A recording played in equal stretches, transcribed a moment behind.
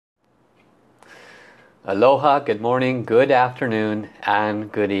Aloha, good morning, good afternoon,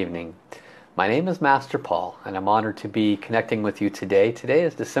 and good evening. My name is Master Paul, and I'm honored to be connecting with you today. Today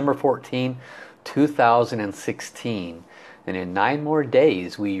is December 14, 2016, and in 9 more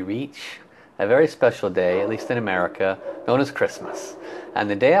days we reach a very special day, at least in America, known as Christmas. And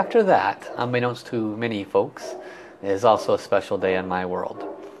the day after that, unbeknownst to many folks, is also a special day in my world.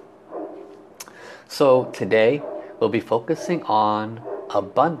 So today we'll be focusing on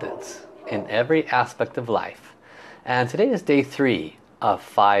abundance in every aspect of life. And today is day 3 of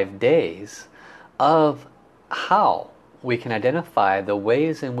 5 days of how we can identify the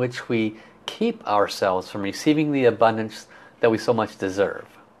ways in which we keep ourselves from receiving the abundance that we so much deserve.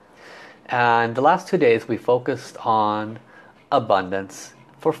 And the last 2 days we focused on abundance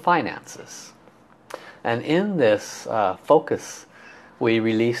for finances. And in this focus we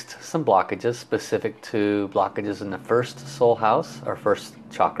released some blockages specific to blockages in the first soul house, or first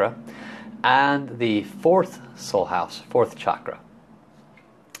chakra, and the fourth soul house, fourth chakra.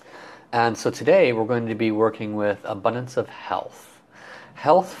 And so today we're going to be working with abundance of health.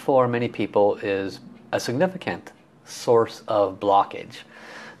 Health for many people is a significant source of blockage.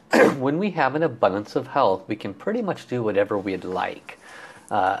 When we have an abundance of health, we can pretty much do whatever we'd like.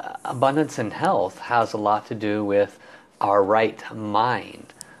 Abundance in health has a lot to do with our right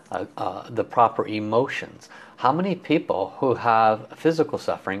mind, the proper emotions. How many people who have physical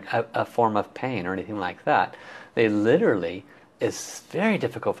suffering, a form of pain or anything like that, they literally, it's very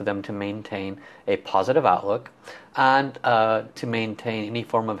difficult for them to maintain a positive outlook and to maintain any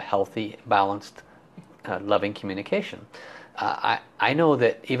form of healthy, balanced, loving communication. I know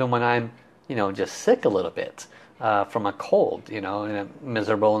that even when I'm, just sick a little bit from a cold, and I'm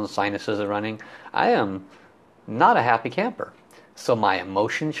miserable and the sinuses are running, I am not a happy camper. So my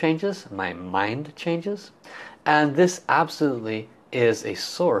emotion changes, my mind changes, and this absolutely is a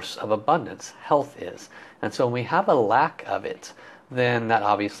source of abundance. Health is. And so when we have a lack of it, then that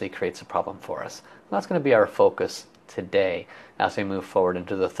obviously creates a problem for us. And that's going to be our focus today as we move forward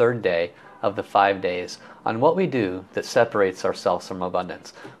into the third day of the 5 days on what we do that separates ourselves from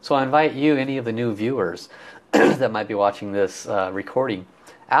abundance. So I invite you, any of the new viewers that might be watching this recording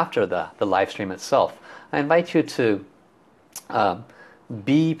after the live stream itself, I invite you to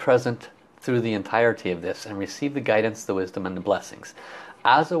be present through the entirety of this and receive the guidance, the wisdom, and the blessings.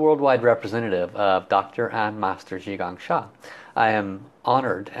 As a worldwide representative of Dr. and Master Zhi Gang Sha, I am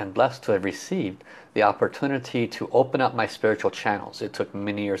honored and blessed to have received the opportunity to open up my spiritual channels. It took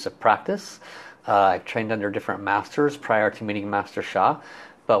many years of practice. I've trained under different masters prior to meeting Master Sha,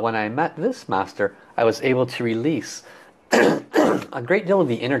 but when I met this master, I was able to release a great deal of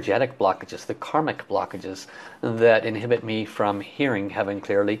the energetic blockages, the karmic blockages that inhibit me from hearing heaven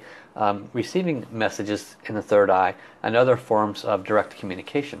clearly, receiving messages in the third eye, and other forms of direct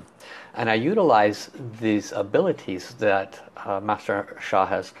communication. And I utilize these abilities that Master Sha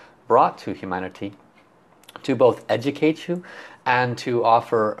has brought to humanity to both educate you and to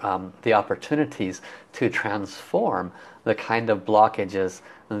offer the opportunities to transform the kind of blockages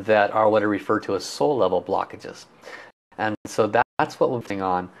that are what are referred to as soul level blockages. And so that's what we're working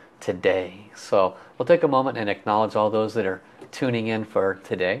on today. So we'll take a moment and acknowledge all those that are tuning in for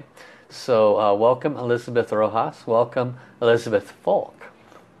today. So welcome Elizabeth Rojas, welcome Elizabeth Folk,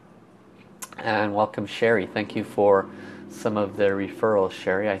 and welcome Sherry. Thank you for some of the referrals,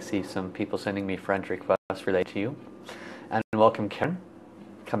 Sherry. I see some people sending me friend requests related to you. And welcome Karen,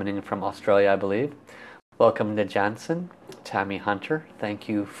 coming in from Australia, I believe. Welcome to Jansen, Tammy Hunter. Thank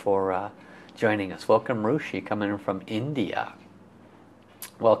you for joining us. Welcome Rushi, coming in from India.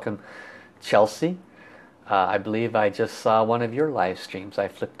 Welcome Chelsea. I believe I just saw one of your live streams. I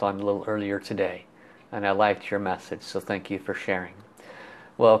flipped on a little earlier today and I liked your message, so thank you for sharing.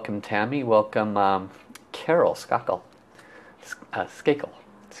 Welcome Tammy. Welcome Carol Skakel,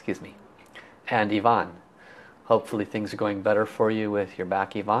 excuse me, and Yvonne. Hopefully things are going better for you with your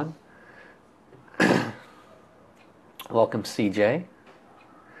back, Yvonne. Welcome CJ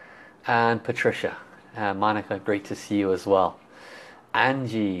and Patricia and Monica, great to see you as well.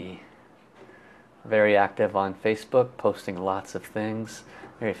 Angie, very active on Facebook, posting lots of things,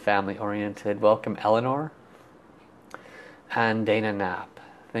 very family oriented. Welcome Eleanor and Dana Knapp.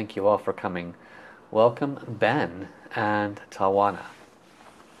 Thank you all for coming. Welcome Ben and Tawana.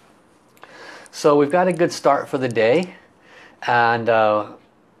 So we've got a good start for the day, and I'll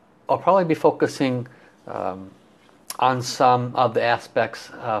probably be focusing on some of the aspects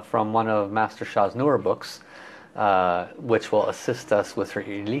from one of Master Sha's newer books, which will assist us with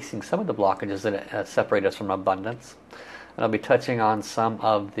releasing some of the blockages that separate us from abundance. And I'll be touching on some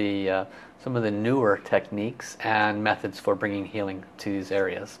of the newer techniques and methods for bringing healing to these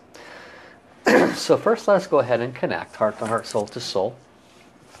areas. So first let's go ahead and connect heart to heart, soul to soul.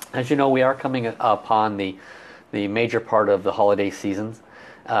 As you know, we are coming upon the major part of the holiday seasons,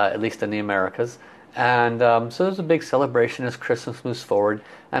 at least in the Americas. And so there's a big celebration as Christmas moves forward.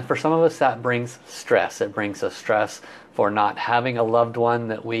 And for some of us that brings stress. It brings us stress for not having a loved one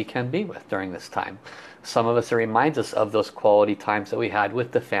that we can be with during this time. Some of us, it reminds us of those quality times that we had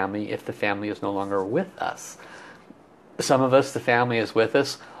with the family if the family is no longer with us. Some of us, the family is with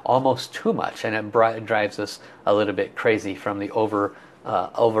us almost too much, and it drives us a little bit crazy from the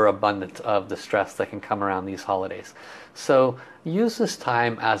overabundance of the stress that can come around these holidays. So use this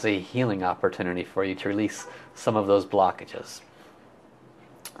time as a healing opportunity for you to release some of those blockages.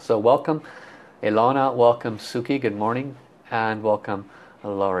 So welcome Ilona, welcome Suki, good morning, and welcome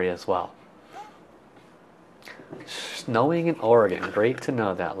Laurie as well. Snowing in Oregon, great to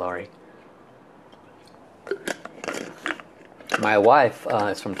know that, Laurie. My wife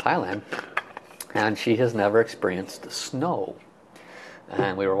is from Thailand, and she has never experienced snow.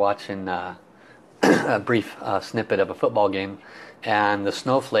 And we were watching a brief snippet of a football game, and the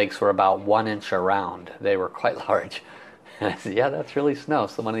snowflakes were about 1 inch around. They were quite large. And I said, yeah, that's really snow.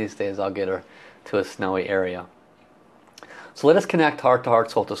 So one of these days I'll get her to a snowy area. So let us connect heart to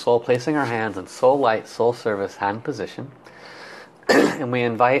heart, soul to soul, placing our hands in soul light, soul service hand position. And we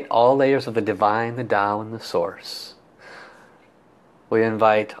invite all layers of the divine, the Tao, and the source. We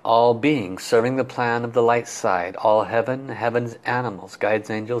invite all beings serving the plan of the light side, all heaven's animals, guides,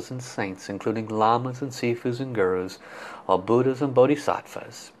 angels, and saints, including lamas and sifus and gurus, all Buddhas and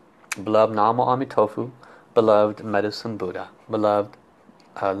Bodhisattvas, beloved Namo Amitofu, beloved Medicine Buddha, beloved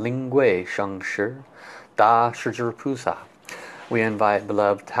Lingui Shengshi, Da Shijipusa. We invite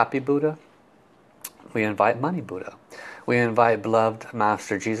beloved Happy Buddha. We invite Money Buddha. We invite beloved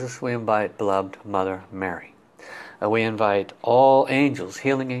Master Jesus. We invite beloved Mother Mary. We invite all angels,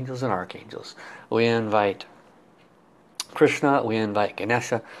 healing angels and archangels. We invite Krishna. We invite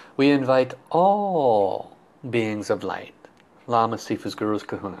Ganesha. We invite all beings of light, lamas, sifus, gurus,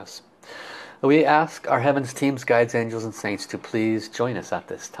 kahunas. We ask our heavens, teams, guides, angels, and saints to please join us at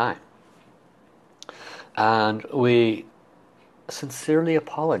this time. And we sincerely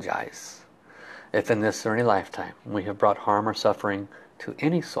apologize if in this or any lifetime we have brought harm or suffering to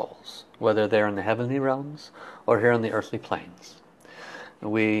any souls, whether they're in the heavenly realms or here on the earthly planes.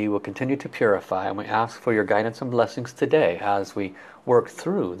 We will continue to purify, and we ask for your guidance and blessings today as we work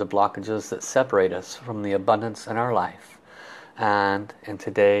through the blockages that separate us from the abundance in our life, and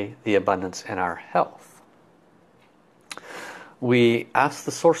today the abundance in our health. We ask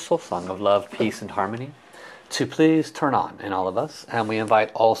the Source Soul Song of love, peace, and harmony to please turn on in all of us, and we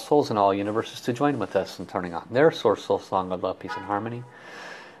invite all souls in all universes to join with us in turning on their Source Soul Song of love, peace, and harmony.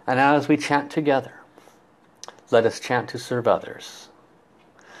 And as we chant together, let us chant to serve others.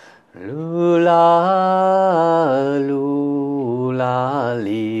 Lula, lula,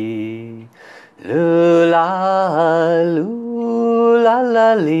 li. Lula, lula,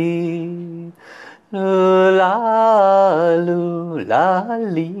 la, li. Lula, lula,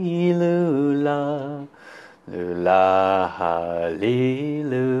 li, lula. Lula, li,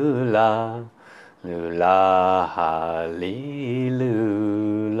 lula. Lula, li,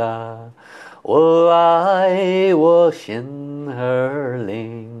 lula. 我爱我心儿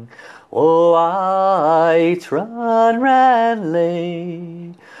灵，我爱纯然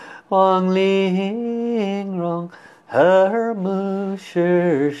泪，望玲珑和睦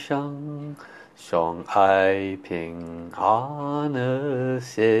世上，相爱平安和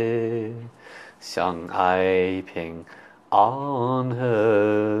谐，相爱平安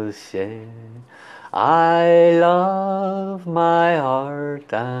和谐。I love my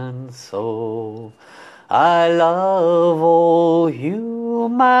heart and soul. I love all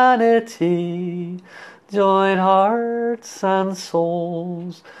humanity. Join hearts and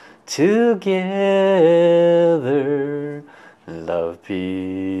souls together. Love,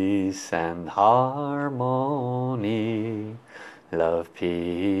 peace and harmony. Love,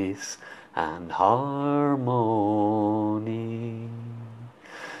 peace and harmony.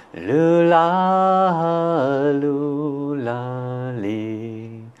 Lula, lula,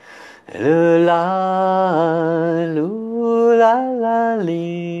 li. Lula, lula, la,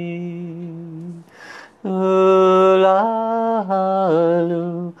 li. Lula,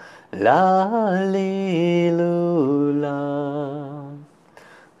 lula, li, lula.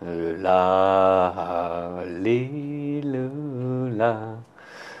 Lula, li, lula.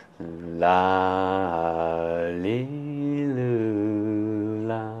 Lula, li, lula.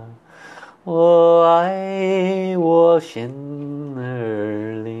 我爱我心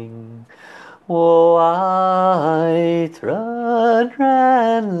儿灵，我爱纯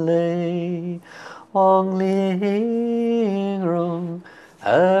然泪，望玲珑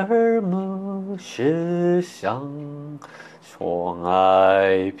耳目是相，说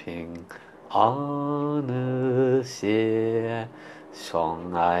爱平安和谐，说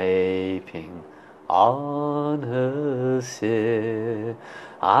爱平安和谐。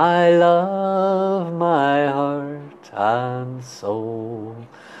I love my heart and soul.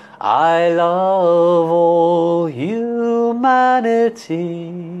 I love all humanity.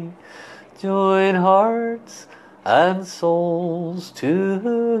 Join hearts and souls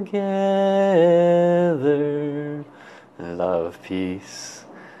together. Love, peace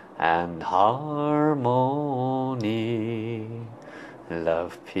and harmony.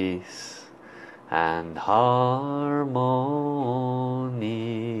 Love, peace and harmony.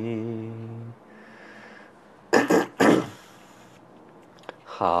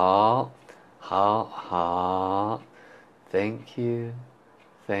 好，好，好。Thank you,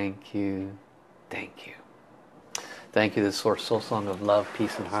 thank you, thank you. Thank you, the Source Soul Song of love,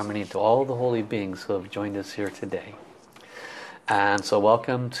 peace, and harmony, to all the holy beings who have joined us here today. And so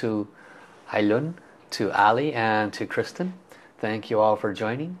welcome to Hailun, to Ali, and to Kristen. Thank you all for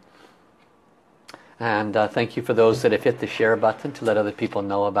joining. And thank you for those that have hit the share button to let other people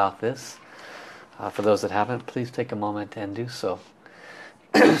know about this. For those that haven't, please take a moment and do so.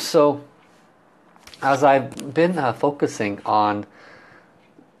 So, as I've been focusing on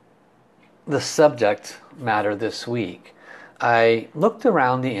the subject matter this week, I looked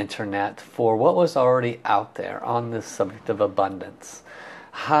around the internet for what was already out there on this subject of abundance.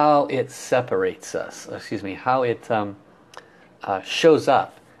 How it separates us, how it shows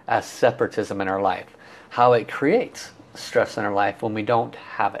up as separatism in our life. How it creates stress in our life when we don't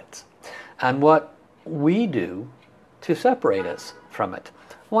have it. And what we do to separate us from it.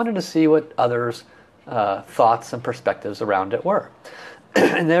 I wanted to see what others' thoughts and perspectives around it were.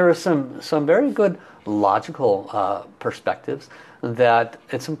 And there are some very good logical perspectives that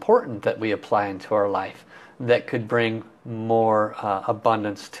it's important that we apply into our life that could bring more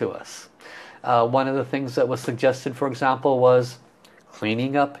abundance to us. One of the things that was suggested, for example, was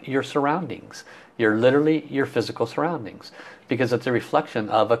cleaning up your surroundings. Literally your physical surroundings, because it's a reflection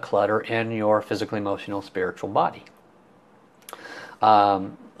of a clutter in your physical, emotional, spiritual body.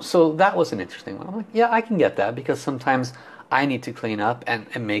 So that was an interesting one. I'm like, yeah, I can get that, because sometimes I need to clean up and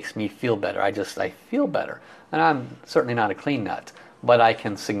it makes me feel better. I feel better. And I'm certainly not a clean nut, but I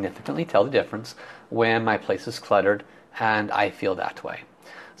can significantly tell the difference when my place is cluttered and I feel that way.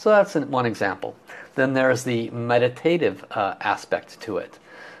 So that's one example. Then there's the meditative aspect to it.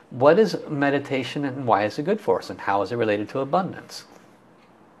 What is meditation and why is it good for us, and how is it related to abundance?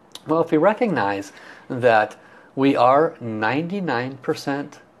 Well, if we recognize that we are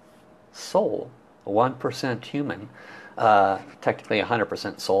 99% soul, 1% human, technically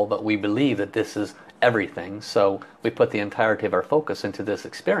 100% soul, but we believe that this is everything, so we put the entirety of our focus into this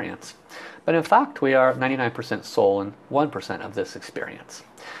experience. But in fact, we are 99% soul and 1% of this experience.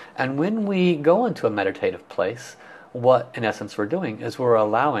 And when we go into a meditative place, what in essence we're doing is we're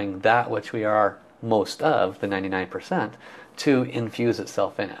allowing that which we are most of, the 99%, to infuse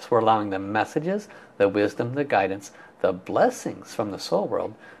itself in us. We're allowing the messages, the wisdom, the guidance, the blessings from the soul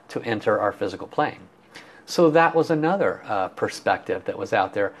world to enter our physical plane. So that was another perspective that was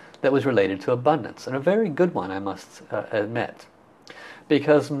out there that was related to abundance, and a very good one, I must admit.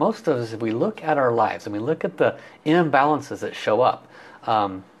 Because most of us, if we look at our lives and we look at the imbalances that show up,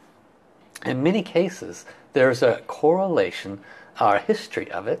 in many cases there's a correlation, or a history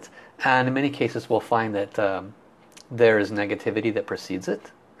of it, and in many cases we'll find that there is negativity that precedes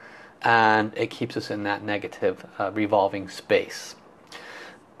it, and it keeps us in that negative revolving space.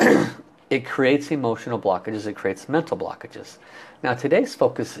 It creates emotional blockages, it creates mental blockages. Now today's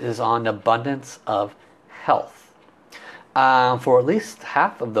focus is on abundance of health. For at least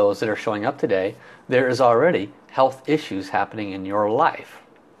half of those that are showing up today, there is already health issues happening in your life.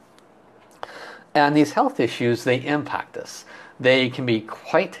 And these health issues, they impact us. They can be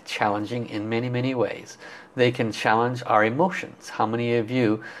quite challenging in many, many ways. They can challenge our emotions. How many of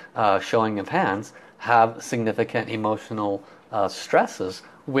you, showing of hands, have significant emotional stresses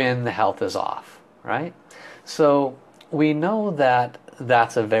when the health is off, right? So we know that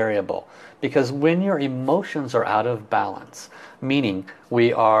that's a variable, because when your emotions are out of balance, meaning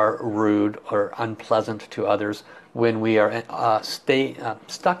we are rude or unpleasant to others, when we are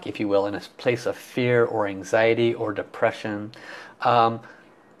stuck, if you will, in a place of fear or anxiety or depression. I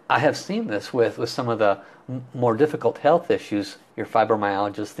have seen this with some of the more difficult health issues, your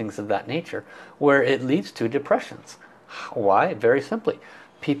fibromyalgia, things of that nature, where it leads to depressions. Why? Very simply.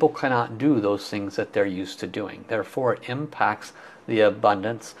 people cannot do those things that they're used to doing. Therefore, it impacts the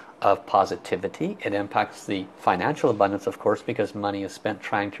abundance of positivity. It impacts the financial abundance, of course, because money is spent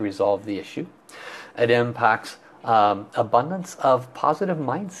trying to resolve the issue. It impacts abundance of positive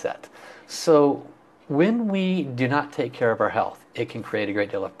mindset. So when we do not take care of our health, it can create a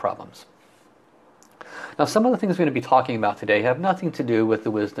great deal of problems. Now, some of the things we're going to be talking about today have nothing to do with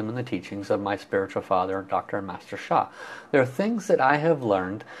the wisdom and the teachings of my spiritual father, Dr. and Master Sha. They're things that I have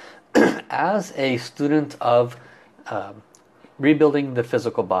learned as a student of rebuilding the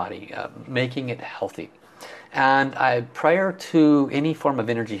physical body, making it healthy. And prior to any form of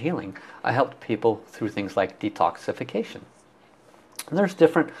energy healing, I helped people through things like detoxification. And there's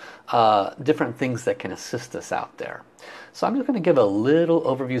different things that can assist us out there. So I'm just going to give a little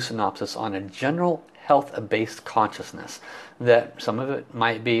overview synopsis on a general health-based consciousness. That some of it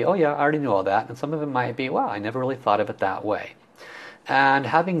might be, oh yeah, I already knew all that. And some of it might be, wow, I never really thought of it that way. And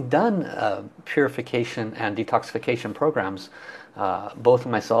having done purification and detoxification programs, both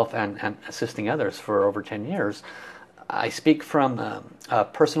myself and assisting others for over 10 years, I speak from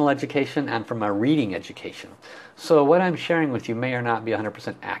personal education and from a reading education. So what I'm sharing with you may or not be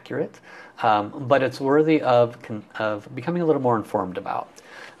 100% accurate, but it's worthy of becoming a little more informed about.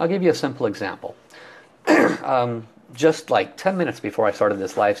 I'll give you a simple example. Just like 10 minutes before I started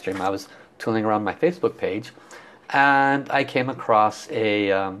this live stream, I was tooling around my Facebook page, and I came across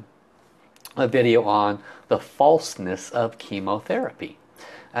a video on the falseness of chemotherapy,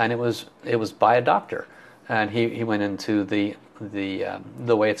 and it was by a doctor, and he went into the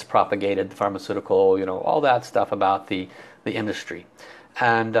way it's propagated, the pharmaceutical, you know, all that stuff about the industry,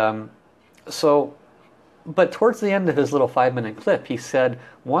 and but towards the end of his little 5-minute clip, he said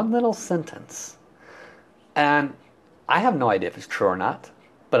one little sentence, and I have no idea if it's true or not,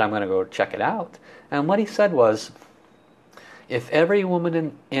 but I'm going to go check it out. And what he said was, if every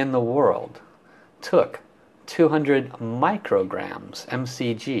woman in the world took 200 micrograms,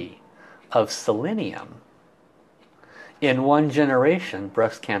 mcg, of selenium, in one generation,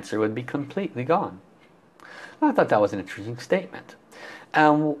 breast cancer would be completely gone. I thought that was an interesting statement.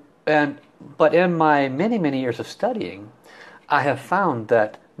 But in my many years of studying, I have found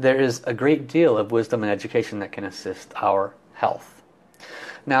that there is a great deal of wisdom and education that can assist our health.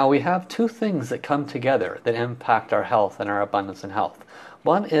 Now, we have two things that come together that impact our health and our abundance and health.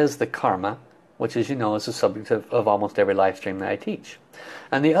 One is the karma, which, as you know, is the subject of almost every live stream that I teach.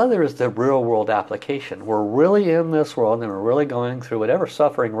 And the other is the real world application. We're really in this world, and we're really going through whatever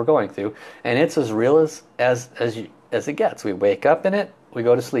suffering we're going through, and it's as real as it gets. We wake up in it, we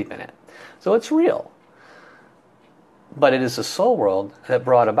go to sleep in it. So it's real. But it is the soul world that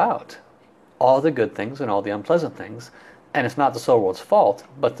brought about all the good things and all the unpleasant things. And it's not the soul world's fault,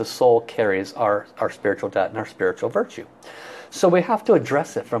 but the soul carries our spiritual debt and our spiritual virtue. So we have to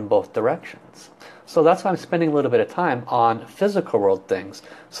address it from both directions. So that's why I'm spending a little bit of time on physical world things,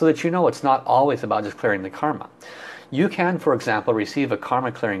 so that you know it's not always about just clearing the karma. You can, for example, receive a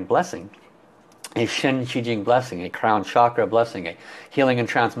karma clearing blessing, a Shen Qi Jing blessing, a crown chakra blessing, a healing and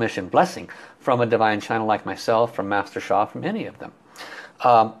transmission blessing from a divine channel like myself, from Master Sha, from any of them.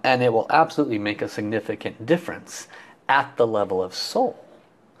 And it will absolutely make a significant difference at the level of soul.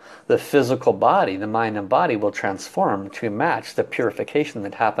 The physical body, the mind and body, will transform to match the purification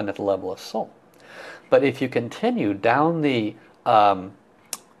that happened at the level of soul. But if you continue down the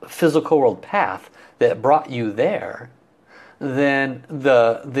physical world path that brought you there, then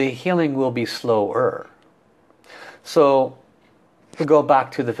the healing will be slower. So to go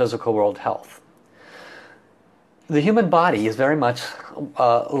back to the physical world health. The human body is very much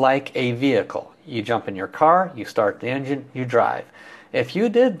like a vehicle. You jump in your car, you start the engine, you drive. If you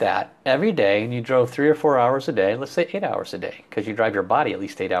did that every day and you drove 3 or 4 hours a day, let's say 8 hours a day, because you drive your body at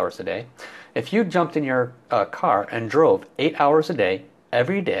least 8 hours a day. If you jumped in your car and drove 8 hours a day,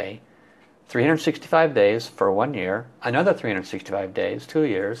 every day, 365 days for 1 year, another 365 days, 2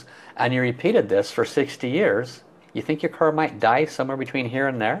 years, and you repeated this for 60 years, you think your car might die somewhere between here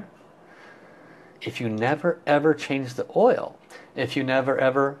and there? If you never ever change the oil, if you never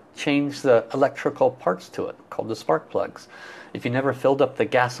ever change the electrical parts to it, called the spark plugs, if you never filled up the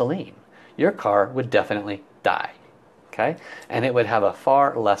gasoline, your car would definitely die. Okay? And it would have a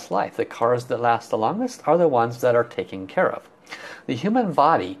far less life. The cars that last the longest are the ones that are taken care of. The human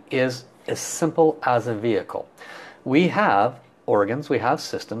body is as simple as a vehicle. We have organs, we have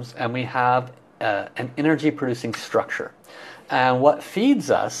systems, and we have an energy producing structure. And what feeds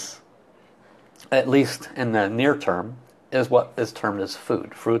us, at least in the near term, is what is termed as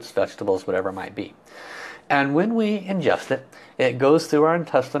food. Fruits, vegetables, whatever it might be. And when we ingest it, it goes through our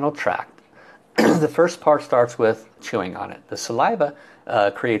intestinal tract The first part starts with chewing on it. The saliva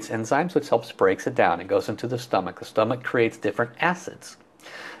creates enzymes, which helps breaks it down. It goes into the stomach. The stomach creates different acids.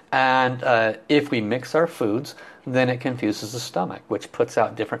 And if we mix our foods, then it confuses the stomach, which puts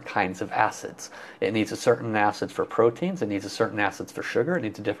out different kinds of acids. It needs a certain acids for proteins, it needs a certain acids for sugar, it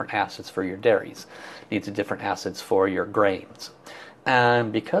needs a different acids for your dairies, it needs a different acids for your grains.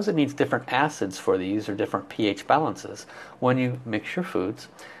 And because it needs different acids for these, or different pH balances, when you mix your foods,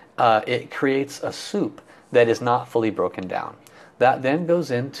 it creates a soup that is not fully broken down. That then goes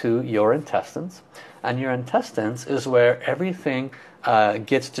into your intestines, and your intestines is where everything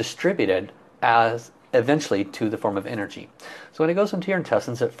gets distributed as eventually to the form of energy. So when it goes into your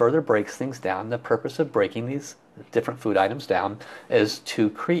intestines, it further breaks things down. The purpose of breaking these different food items down is to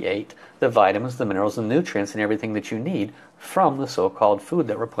create the vitamins, the minerals, the nutrients, and everything that you need from the so-called food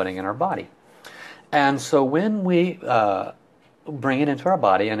that we're putting in our body. And so when we bring it into our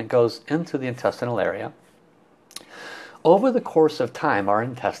body and it goes into the intestinal area, over the course of time, our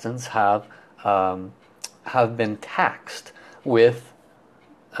intestines have been taxed with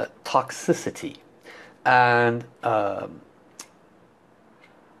toxicity. And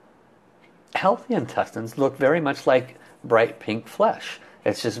healthy intestines look very much like bright pink flesh.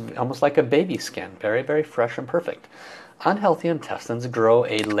 It's just almost like a baby skin, very, very fresh and perfect. Unhealthy intestines grow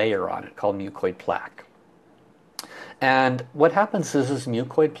a layer on it called mucoid plaque. And what happens is this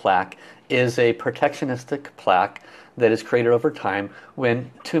mucoid plaque is a protectionistic plaque that is created over time when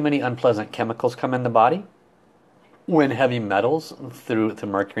too many unpleasant chemicals come in the body, when heavy metals through the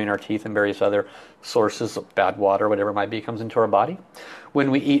mercury in our teeth and various other sources of bad water, whatever it might be, comes into our body,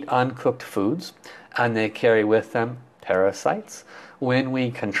 when we eat uncooked foods and they carry with them parasites, when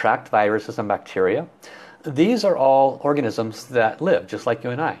we contract viruses and bacteria. These are all organisms that live just like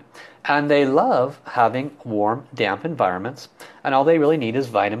you and I. And they love having warm, damp environments, and all they really need is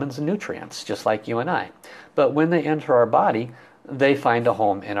vitamins and nutrients, just like you and I. But when they enter our body, they find a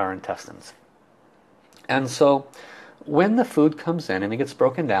home in our intestines. And so when the food comes in and it gets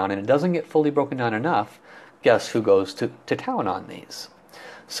broken down and it doesn't get fully broken down enough, guess who goes to town on these?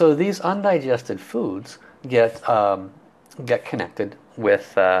 So these undigested foods get connected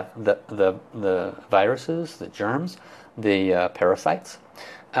with the viruses, the germs, the parasites,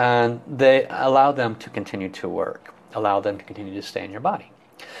 and they allow them to continue to work, allow them to continue to stay in your body.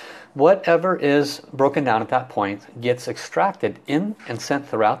 Whatever is broken down at that point gets extracted in and sent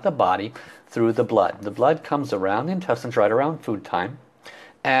throughout the body through the blood. The blood comes around the intestines right around food time,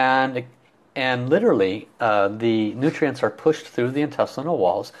 and literally the nutrients are pushed through the intestinal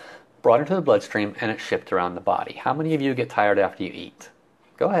walls, brought into the bloodstream, and it's shipped around the body. How many of you get tired after you eat?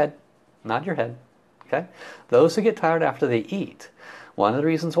 Go ahead, nod your head. Okay, those who get tired after they eat, one of the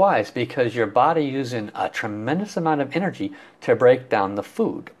reasons why is because your body using a tremendous amount of energy to break down the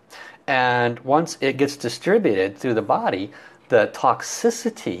food. And once it gets distributed through the body, the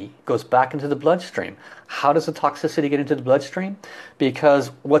toxicity goes back into the bloodstream. How does the toxicity get into the bloodstream?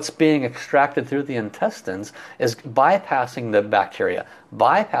 Because what's being extracted through the intestines is bypassing the bacteria,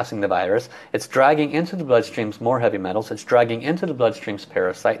 bypassing the virus. It's dragging into the bloodstreams more heavy metals. It's dragging into the bloodstreams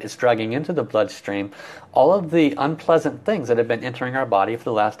parasite. It's dragging into the bloodstream all of the unpleasant things that have been entering our body for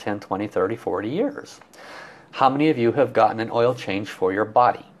the last 10, 20, 30, 40 years. How many of you have gotten an oil change for your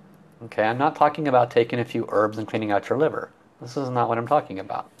body? Okay, I'm not talking about taking a few herbs and cleaning out your liver. This is not what I'm talking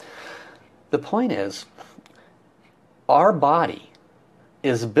about. The point is, our body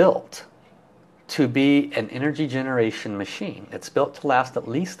is built to be an energy generation machine. It's built to last at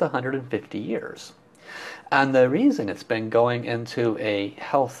least 150 years. And the reason it's been going into a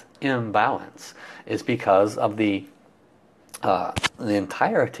health imbalance is because of the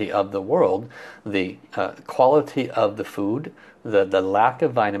entirety of the world, the quality of the food, the lack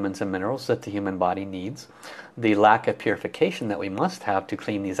of vitamins and minerals that the human body needs, the lack of purification that we must have to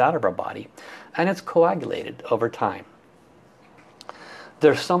clean these out of our body, and it's coagulated over time.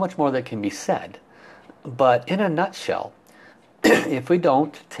 There's so much more that can be said, but in a nutshell, if we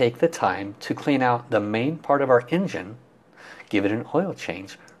don't take the time to clean out the main part of our engine, give it an oil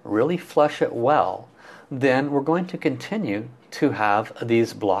change, really flush it well, then we're going to continue to have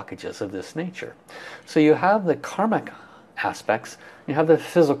these blockages of this nature. So you have the karmic aspects, you have the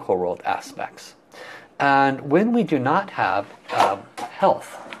physical world aspects. And when we do not have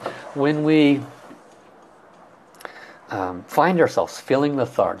health, when we find ourselves feeling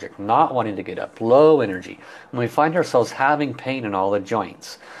lethargic, not wanting to get up, low energy, when we find ourselves having pain in all the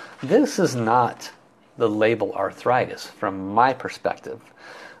joints, this is not the label arthritis from my perspective.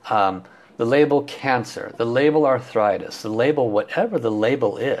 The label cancer, the label arthritis, the label whatever the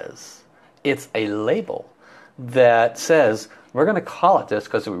label is, it's a label that says, we're going to call it this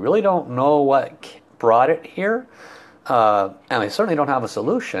because we really don't know what brought it here, and we certainly don't have a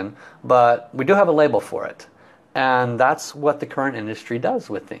solution, but we do have a label for it. And that's what the current industry does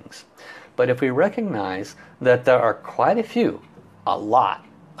with things. But if we recognize that there are quite a lot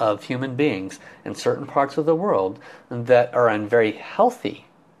of human beings in certain parts of the world that are in very healthy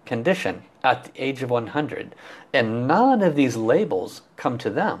condition at the age of 100, and none of these labels come to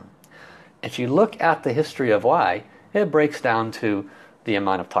them. If you look at the history of why, it breaks down to the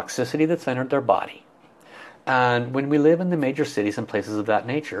amount of toxicity that's entered their body. And when we live in the major cities and places of that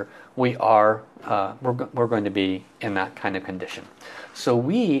nature, we're going to be in that kind of condition. So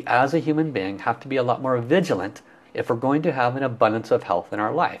we, as a human being, have to be a lot more vigilant if we're going to have an abundance of health in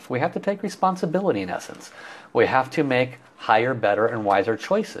our life. We have to take responsibility, in essence. We have to make higher, better, and wiser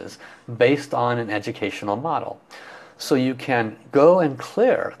choices based on an educational model. So you can go and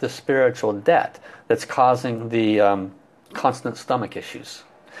clear the spiritual debt that's causing the constant stomach issues.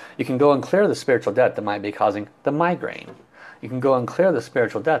 You can go and clear the spiritual debt that might be causing the migraine. You can go and clear the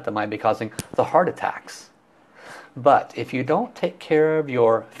spiritual debt that might be causing the heart attacks. But if you don't take care of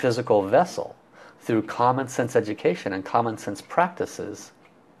your physical vessel through common sense education and common sense practices,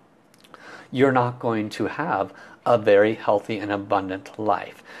 you're not going to have a very healthy and abundant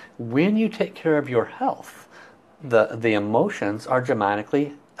life. When you take care of your health, the emotions are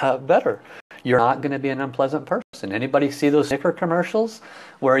dramatically better. You're not going to be an unpleasant person. Anybody see those Snicker commercials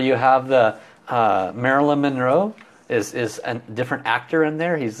where you have the Marilyn Monroe is a different actor in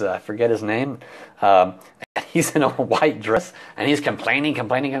there? He's I forget his name. He's in a white dress and he's complaining,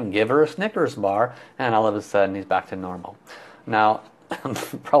 and give her a Snickers bar, and all of a sudden he's back to normal. Now,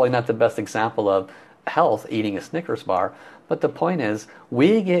 probably not the best example of health, eating a Snickers bar, but the point is,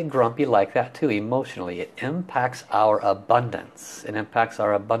 we get grumpy like that too emotionally. It impacts our abundance. It impacts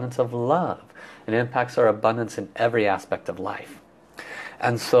our abundance of love. It impacts our abundance in every aspect of life.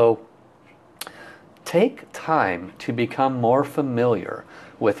 And so, take time to become more familiar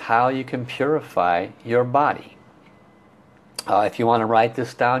with how you can purify your body. If you want to write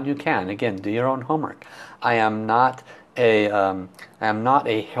this down, you can. Again, do your own homework. I am not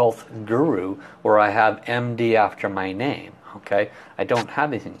a health guru where I have MD after my name. Okay, I don't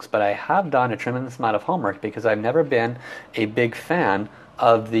have these things, but I have done a tremendous amount of homework because I've never been a big fan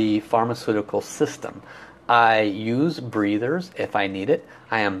of the pharmaceutical system. I use breathers if I need it.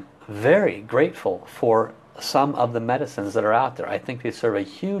 I am very grateful for some of the medicines that are out there. I think they serve a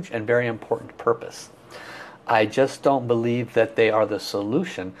huge and very important purpose. I just don't believe that they are the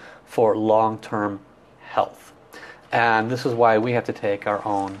solution for long-term health. And this is why we have to take our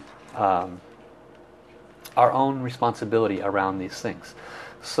own responsibility around these things.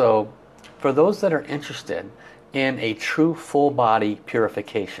 So for those that are interested in a true full body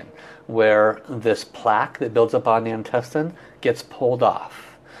purification, where this plaque that builds up on the intestine gets pulled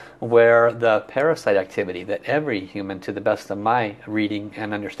off, where the parasite activity that every human, to the best of my reading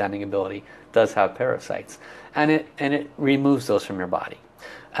and understanding ability, does have parasites, and it removes those from your body.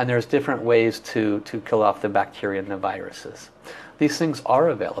 And there's different ways to kill off the bacteria and the viruses. These things are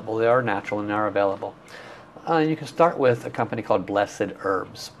available. They are natural and they are available. You can start with a company called Blessed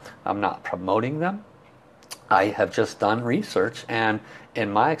Herbs. I'm not promoting them. I have just done research, and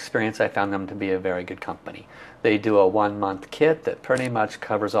in my experience I found them to be a very good company. They do a 1-month kit that pretty much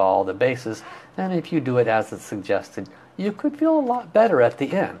covers all the bases, and if you do it as it's suggested, you could feel a lot better at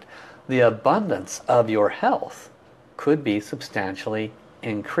the end. The abundance of your health could be substantially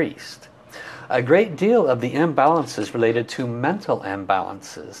increased. A great deal of the imbalances related to mental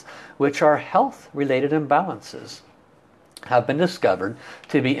imbalances, which are health-related imbalances, have been discovered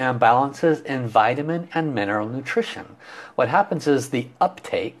to be imbalances in vitamin and mineral nutrition. What happens is the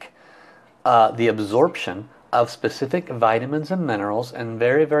uptake, the absorption of specific vitamins and minerals and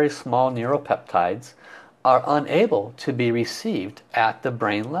very, very small neuropeptides are unable to be received at the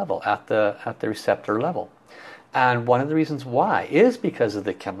brain level, at the receptor level. And one of the reasons why is because of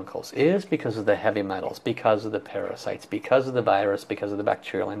the chemicals, is because of the heavy metals, because of the parasites, because of the virus, because of the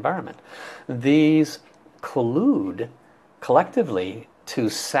bacterial environment. These collude collectively to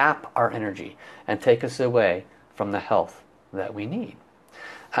sap our energy and take us away from the health that we need.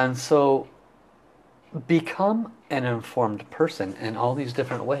 And so become an informed person in all these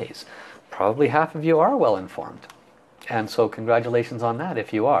different ways. Probably half of you are well informed. And so congratulations on that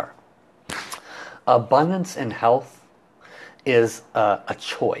if you are. Abundance in health is a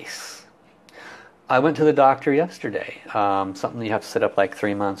choice. I went to the doctor yesterday, something you have to set up like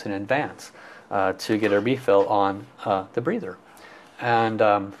 3 months in advance to get a refill on the breather. And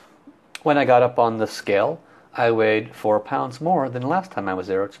when I got up on the scale, I weighed 4 pounds more than the last time I was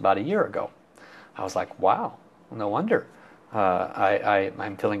there, which was about a year ago. I was like, wow, no wonder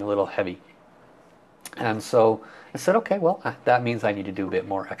I'm feeling a little heavy. And so I said, okay, well, that means I need to do a bit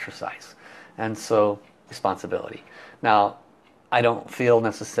more exercise. And so, responsibility. Now, I don't feel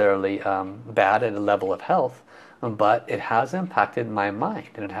necessarily bad at a level of health, but it has impacted my mind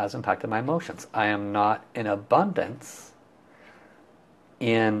and it has impacted my emotions. I am not in abundance,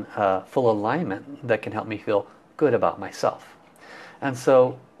 in full alignment that can help me feel good about myself. And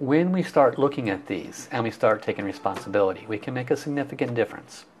so when we start looking at these and we start taking responsibility, we can make a significant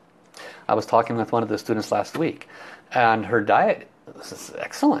difference. I was talking with one of the students last week, and her diet is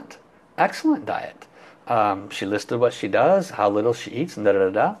excellent. Excellent diet. She listed what she does, how little she eats, and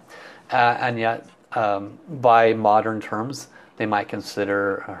da-da-da-da. And yet, by modern terms, they might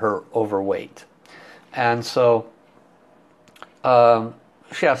consider her overweight. And so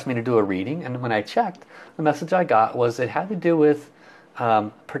she asked me to do a reading, and when I checked, the message I got was it had to do with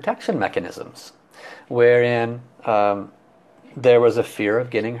protection mechanisms, wherein there was a fear of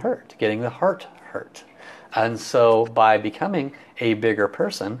getting hurt, getting the heart hurt. And so by becoming a bigger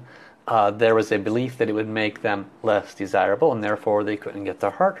person, there was a belief that it would make them less desirable, and therefore they couldn't get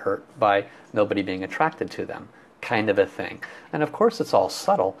their heart hurt by nobody being attracted to them, kind of a thing. And of course it's all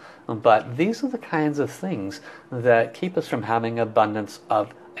subtle, but these are the kinds of things that keep us from having abundance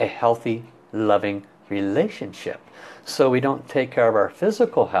of a healthy, loving relationship. So we don't take care of our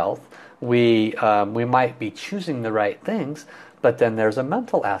physical health. We might be choosing the right things, but then there's a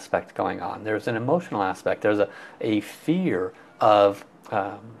mental aspect going on. There's an emotional aspect. There's a fear of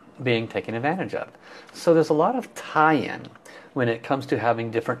being taken advantage of. So there's a lot of tie-in when it comes to having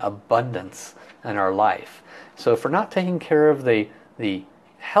different abundance in our life. So if we're not taking care of the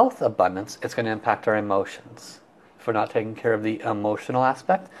health abundance, it's going to impact our emotions. If we're not taking care of the emotional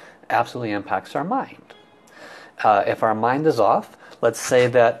aspect, it absolutely impacts our mind. If our mind is off, let's say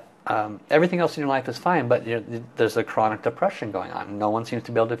that everything else in your life is fine, but there's a chronic depression going on. No one seems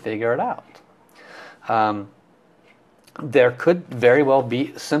to be able to figure it out. There could very well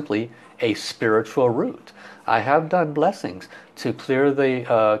be simply a spiritual root. I have done blessings to clear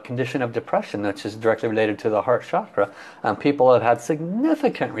the condition of depression, which is directly related to the heart chakra. People have had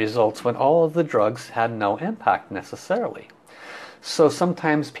significant results when all of the drugs had no impact necessarily. So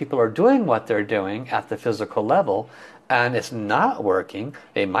sometimes people are doing what they're doing at the physical level, and it's not working.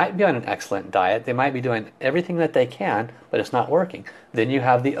 They might be on an excellent diet, they might be doing everything that they can, but it's not working. Then you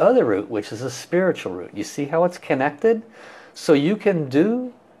have the other root, which is a spiritual root. You see how it's connected? So you can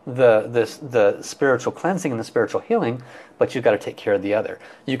do the spiritual cleansing and the spiritual healing, but you've got to take care of the other.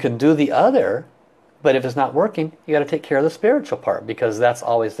 You can do the other, but if it's not working, you got to take care of the spiritual part, because that's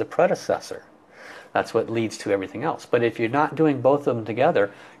always the predecessor. That's what leads to everything else. But if you're not doing both of them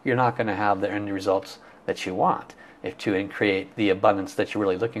together, you're not going to have the end results that you want, to create the abundance that you're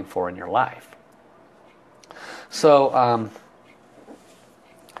really looking for in your life. So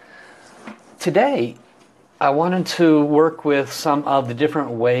today I wanted to work with some of the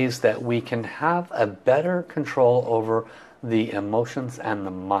different ways that we can have a better control over the emotions and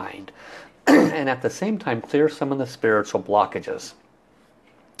the mind, and at the same time clear some of the spiritual blockages,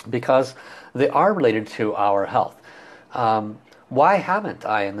 because they are related to our health. Why haven't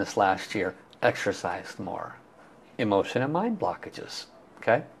I in this last year exercised more? Emotion and mind blockages.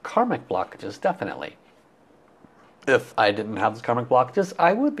 Okay, karmic blockages, definitely. If I didn't have the karmic blockages,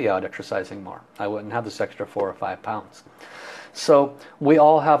 I would be out exercising more. I wouldn't have this extra 4 or 5 pounds. So we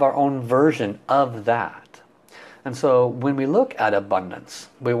all have our own version of that. And so when we look at abundance,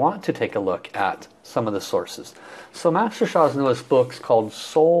 we want to take a look at some of the sources. So Master Sha's newest book is called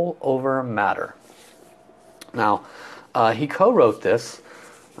Soul Over Matter. Now, he co-wrote this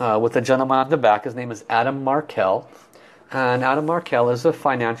with a gentleman on the back. His name is Adam Markell. And Adam Markell is a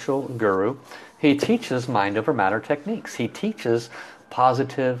financial guru. He teaches mind over matter techniques. He teaches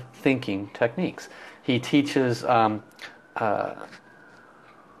positive thinking techniques. He teaches about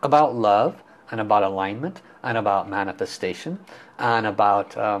love and about alignment and about manifestation and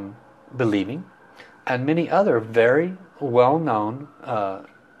about believing and many other very well-known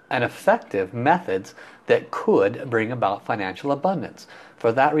and effective methods that could bring about financial abundance.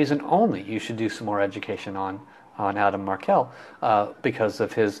 For that reason only, you should do some more education on Adam Markell, because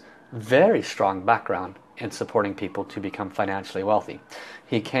of his very strong background in supporting people to become financially wealthy.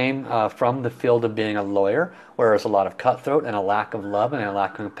 He came from the field of being a lawyer, where there's a lot of cutthroat and a lack of love and a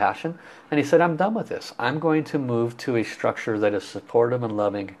lack of compassion. And he said, I'm done with this. I'm going to move to a structure that is supportive and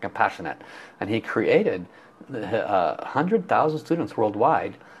loving and compassionate. And he created 100,000 students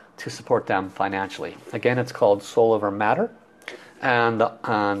worldwide to support them financially. Again, it's called Soul Over Matter. And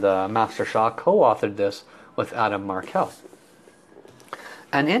Master Sha co-authored this with Adam Markell.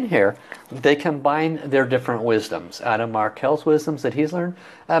 And in here, They combine their different wisdoms. Adam Markel's wisdoms that he's learned,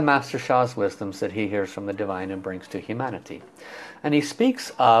 and Master Sha's wisdoms that he hears from the divine and brings to humanity. And he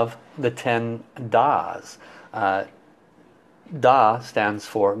speaks of the 10 Das. Da stands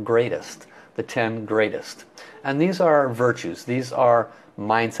for greatest, the 10 greatest. And these are virtues. These are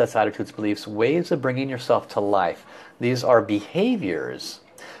mindsets, attitudes, beliefs, ways of bringing yourself to life. These are behaviors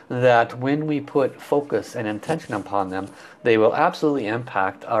that when we put focus and intention upon them, they will absolutely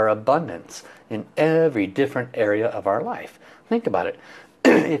impact our abundance in every different area of our life. Think about it.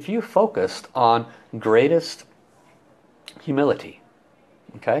 If you focused on greatest humility,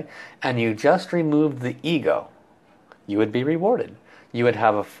 okay, and you just removed the ego, you would be rewarded. You would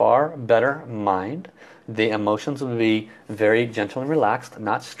have a far better mind. The emotions would be very gentle and relaxed,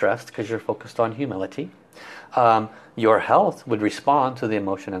 not stressed, because you're focused on humility. Your health would respond to the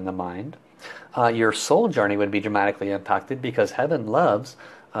emotion and the mind. Your soul journey would be dramatically impacted, because heaven loves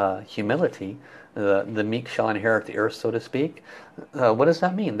humility. The meek shall inherit the earth, so to speak. What does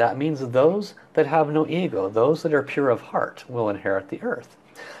that mean? That means those that have no ego, those that are pure of heart, will inherit the earth.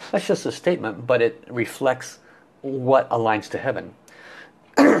 That's just a statement, but it reflects what aligns to heaven.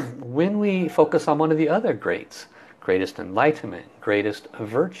 When we focus on one of the other greats, greatest enlightenment, greatest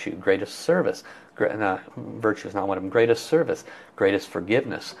virtue, greatest service, virtue is not one of them, greatest service, greatest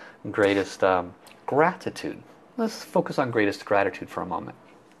forgiveness, greatest gratitude. Let's focus on greatest gratitude for a moment.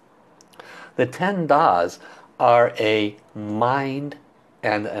 The 10 Das are a mind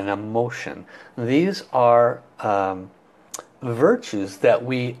and an emotion. These are virtues that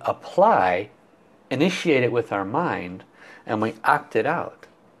we apply, initiate it with our mind, and we act it out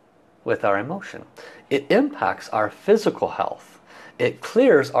with our emotion. It impacts our physical health. It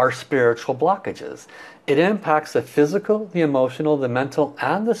clears our spiritual blockages. It impacts the physical, the emotional, the mental,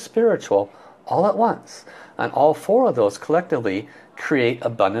 and the spiritual all at once. And all four of those collectively create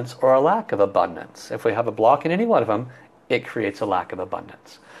abundance or a lack of abundance. If we have a block in any one of them, it creates a lack of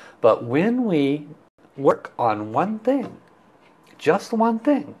abundance. But when we work on one thing, just one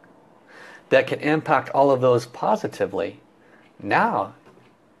thing, that can impact all of those positively, now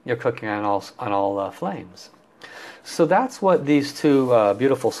you're cooking on all flames. So that's what these two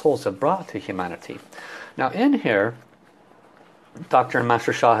beautiful souls have brought to humanity. Now in here, Dr. and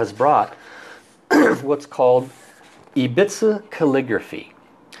Master Sha has brought what's called Ibiza calligraphy.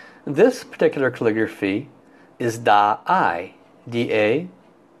 This particular calligraphy is Da-I, D-A-A-I,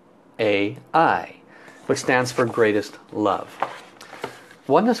 which stands for greatest love.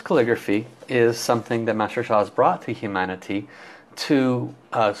 Oneness calligraphy is something that Master Sha has brought to humanity to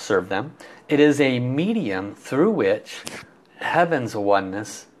serve them. It is a medium through which heaven's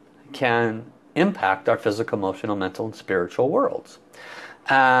oneness can impact our physical, emotional, mental, and spiritual worlds.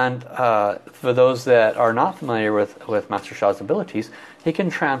 And for those that are not familiar with Master Sha's abilities, he can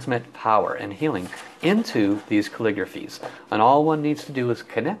transmit power and healing into these calligraphies. And all one needs to do is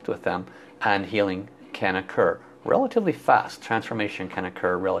connect with them, and healing can occur relatively fast. Transformation can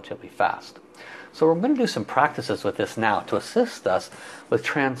occur relatively fast. So we're going to do some practices with this now to assist us with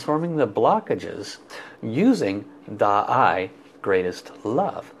transforming the blockages using Da-I, greatest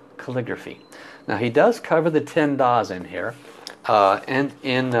love, calligraphy. Now he does cover the 10 Das in here, and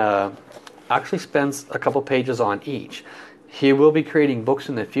actually spends a couple pages on each. He will be creating books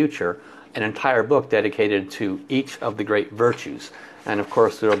in the future, an entire book dedicated to each of the great virtues. And of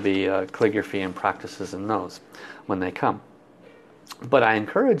course there will be calligraphy and practices in those when they come. But I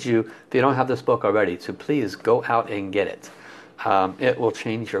encourage you, if you don't have this book already, to please go out and get it. It will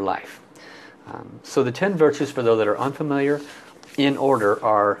change your life. So the 10 virtues, for those that are unfamiliar, in order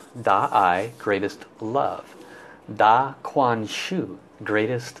are Da-I, greatest love. Da-Quan-Shu,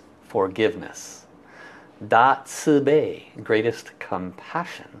 greatest forgiveness. Da-Ci-Bei, greatest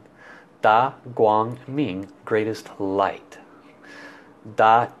compassion. Da-Guang-Ming, greatest light.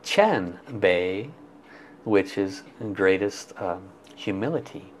 Da-Qian-Bei, which is greatest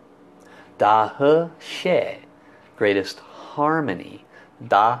humility. Da-He-Xie, greatest harmony.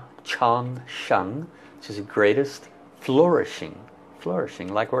 Da-Chang-Sheng, which is greatest flourishing,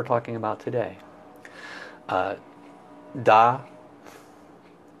 like we're talking about today.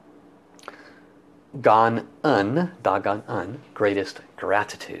 Da-Gan-En, greatest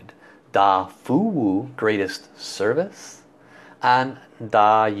gratitude. Da-Fu-Wu, greatest service. And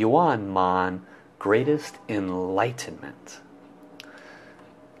Da-Yuan-Man, greatest enlightenment.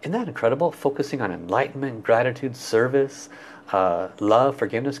 Isn't that incredible? Focusing on enlightenment, gratitude, service, love,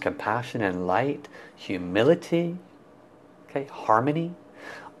 forgiveness, compassion, and light, humility, okay, harmony.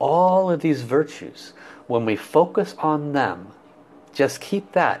 All of these virtues, when we focus on them, just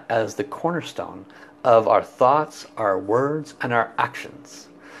keep that as the cornerstone of our thoughts, our words, and our actions.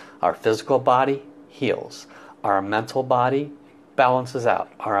 Our physical body heals. Our mental body balances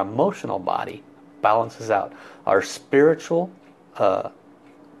out. Our emotional body balances out. Our spiritual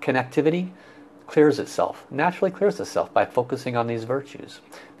connectivity clears itself, naturally clears itself by focusing on these virtues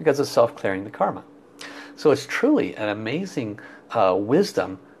because it's self-clearing the karma. So it's truly an amazing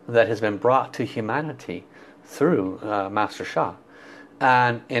wisdom that has been brought to humanity through Master Sha.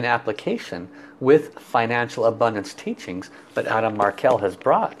 And in application with financial abundance teachings that Adam Markel has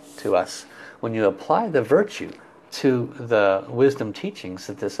brought to us, when you apply the virtue to the wisdom teachings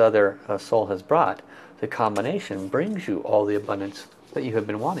that this other soul has brought, the combination brings you all the abundance that you have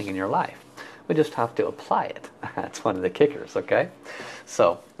been wanting in your life. We just have to apply it. That's one of the kickers, okay?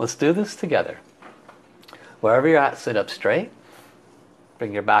 So let's do this together. Wherever you're at, sit up straight.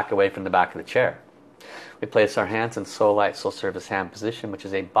 Bring your back away from the back of the chair. We place our hands in soul light, soul service hand position, which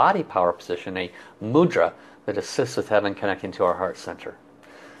is a body power position, a mudra that assists with heaven connecting to our heart center.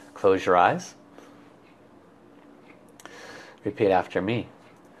 Close your eyes. Repeat after me.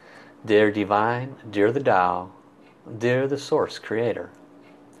 Dear Divine, dear the Tao, dear the Source Creator,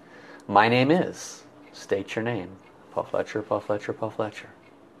 my name is, state your name, Paul Fletcher, Paul Fletcher, Paul Fletcher.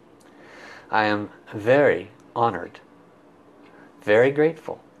 I am very honored, very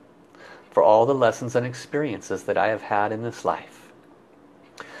grateful for all the lessons and experiences that I have had in this life.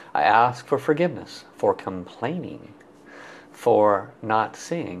 I ask for forgiveness for complaining, for not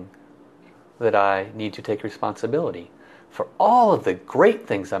seeing that I need to take responsibility for all of the great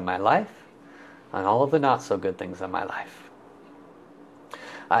things in my life and all of the not so good things in my life.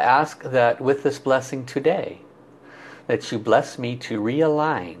 I ask that with this blessing today, that you bless me to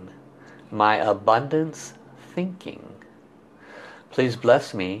realign my abundance thinking. Please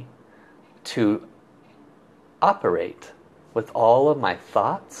bless me to operate with all of my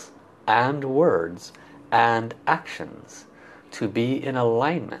thoughts and words and actions to be in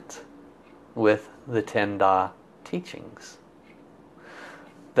alignment with the 10 Da teachings,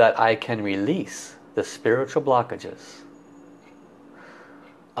 that I can release the spiritual blockages,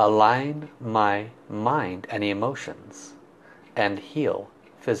 align my mind and emotions, and heal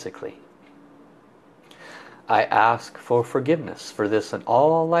physically. I ask for forgiveness for this in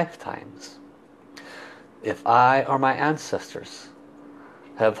all lifetimes. If I or my ancestors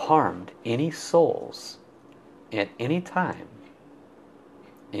have harmed any souls at any time,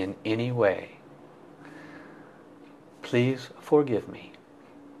 in any way, please forgive me.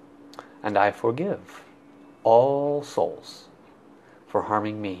 And I forgive all souls for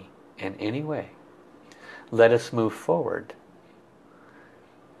harming me in any way. Let us move forward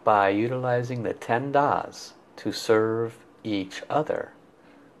by utilizing the 10 Das to serve each other,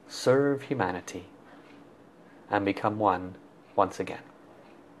 serve humanity, and become one once again.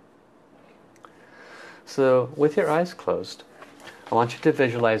 So with your eyes closed, I want you to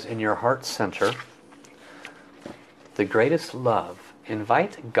visualize in your heart center the greatest love.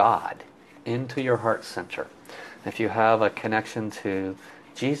 Invite God into your heart center. If you have a connection to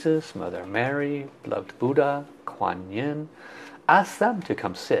Jesus, Mother Mary, beloved Buddha, Kuan Yin, ask them to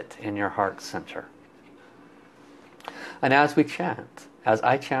come sit in your heart center. And as we chant, as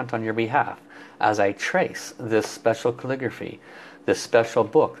I chant on your behalf, as I trace this special calligraphy, this special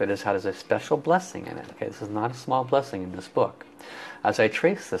book that has a special blessing in it. Okay, this is not a small blessing in this book. As I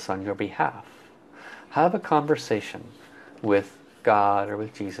trace this on your behalf, have a conversation with God or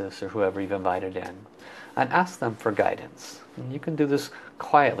with Jesus or whoever you've invited in, and ask them for guidance. And you can do this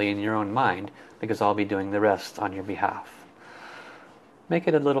quietly in your own mind, because I'll be doing the rest on your behalf. Make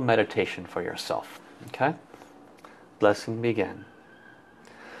it a little meditation for yourself. Okay? Blessing begin.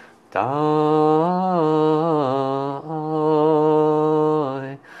 Dai,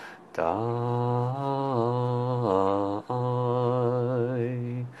 Dai,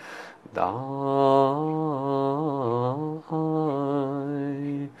 Dai,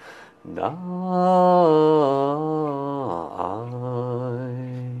 Dai,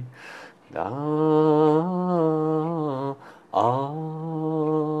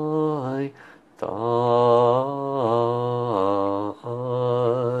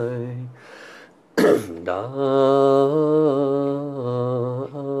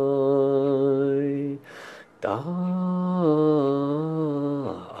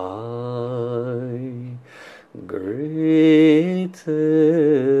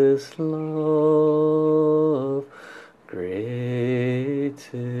 greatest love, greatest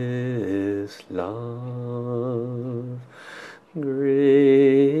love,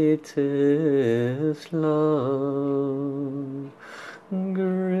 greatest love,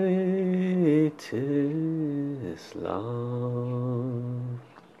 greatest love.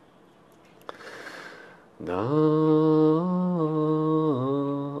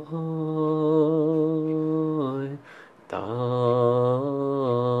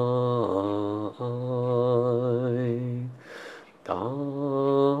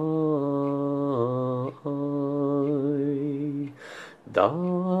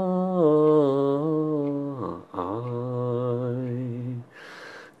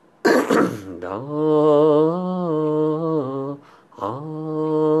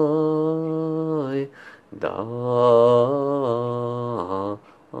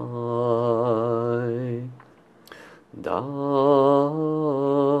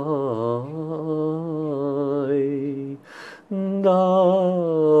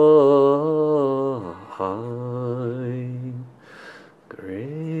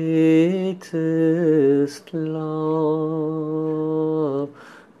 Greatest love,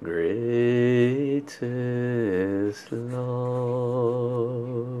 greatest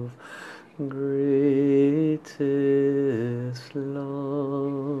love, greatest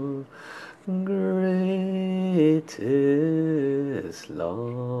love, greatest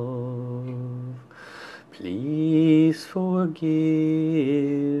love. Please forgive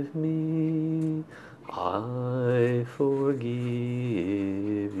me, I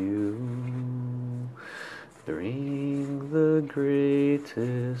forgive you. Bring the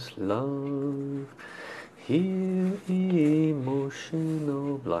greatest love, heal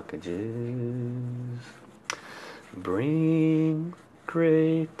emotional blockages. Bring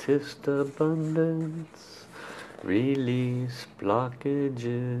greatest abundance, release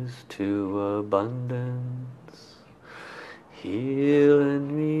blockages to abundance. Heal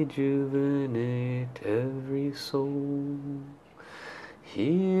and rejuvenate every soul.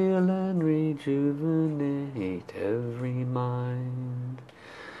 Heal and rejuvenate every mind.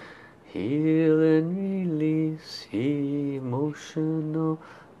 Heal and release emotional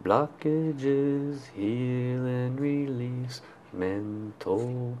blockages. Heal and release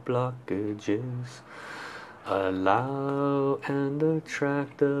mental blockages. Allow and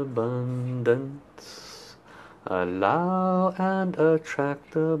attract abundance. Allow and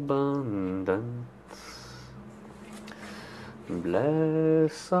attract abundance.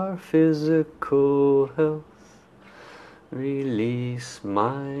 Bless our physical health. Release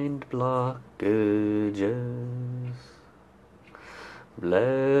mind blockages.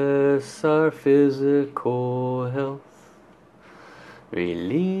 Bless our physical health.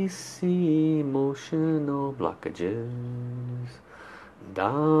 Release emotional blockages. Die,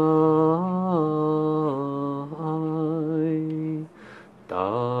 die, die,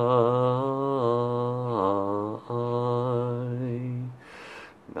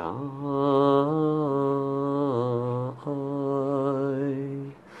 die.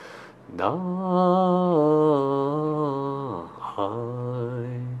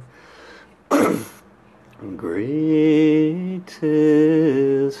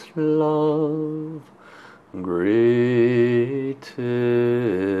 Greatest love, greatest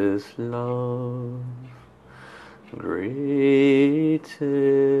love,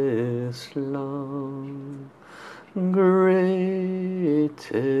 greatest love, greatest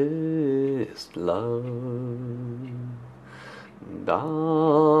love. Die,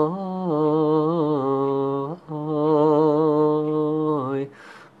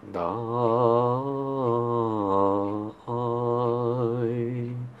 die,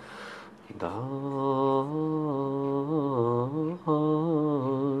 die.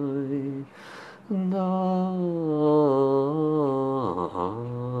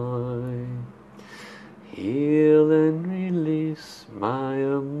 Heal and release my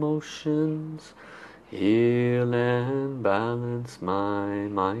emotions. Heal and balance my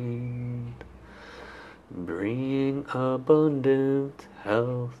mind. Bring abundant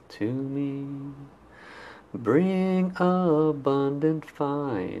health to me. Bring abundant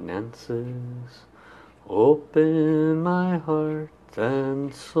finances. Open my heart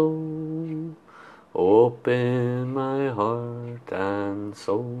and soul. Open my heart and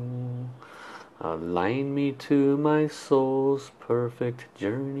soul. Align me to my soul's perfect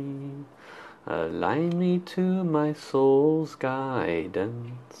journey. Align me to my soul's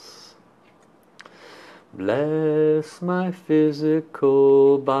guidance. Bless my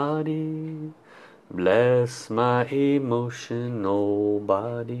physical body. Bless my emotional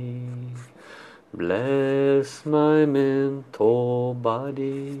body. Bless my mental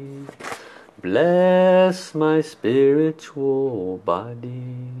body. Bless my spiritual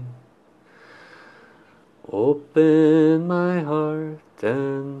body. Open my heart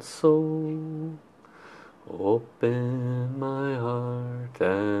and soul. Open my heart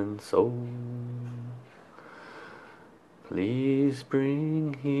and soul. Please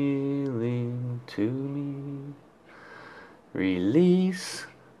bring healing to me. Release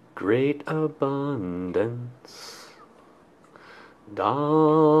great abundance. die,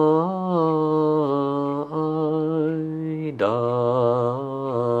 die,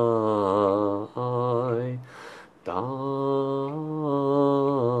 die.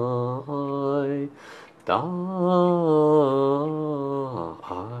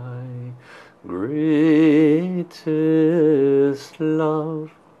 Greatest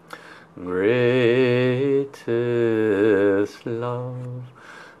love, greatest love,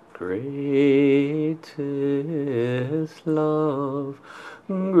 greatest love,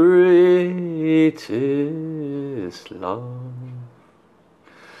 greatest love.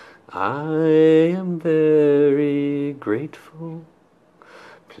 I am very grateful.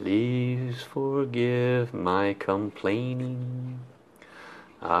 Please forgive my complaining.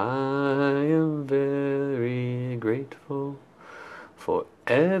 I am very grateful for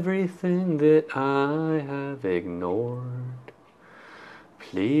everything that I have ignored.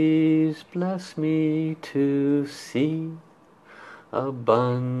 Please bless me to see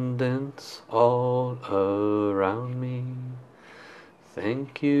abundance all around me.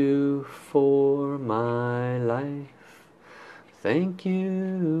 Thank you for my life. Thank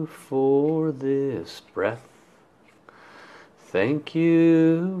you for this breath. Thank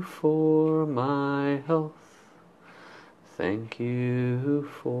you for my health. Thank you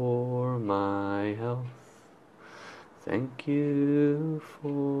for my health. Thank you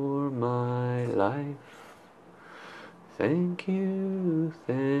for my life. Thank you,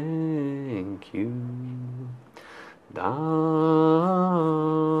 thank you. Die,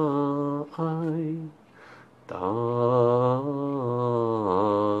 die,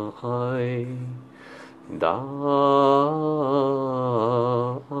 die, die.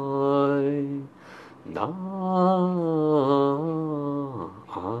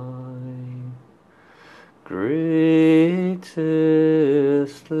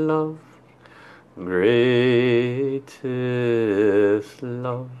 Greatest love, greatest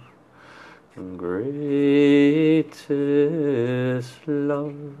love, greatest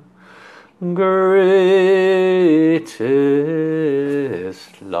love, greatest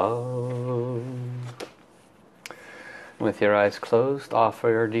love. With your eyes closed, offer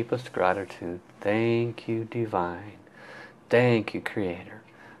your deepest gratitude. Thank you, Divine. Thank you, Creator.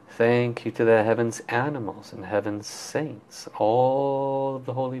 Thank you to the heavens animals and heavens saints, all of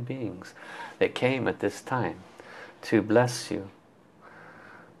the holy beings that came at this time to bless you,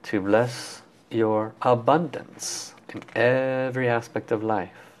 to bless your abundance in every aspect of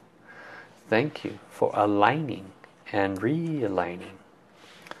life. Thank you for aligning and realigning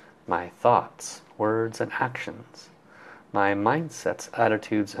my thoughts, words and actions, my mindsets,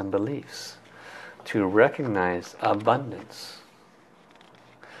 attitudes and beliefs to recognize abundance.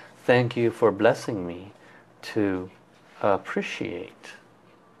 Thank you for blessing me to appreciate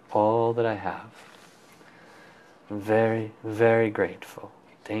all that I have. Very, very grateful.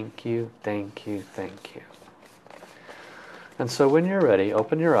 Thank you, thank you, thank you. And so when you're ready,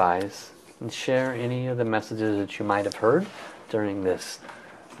 open your eyes and share any of the messages that you might have heard during this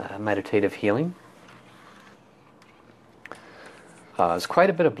meditative healing. There's quite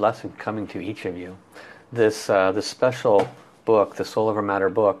a bit of blessing coming to each of you. This special book, the Soul Over Matter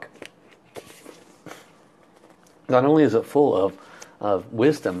book, not only is it full of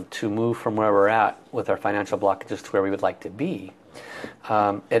wisdom to move from where we're at with our financial blockages to where we would like to be,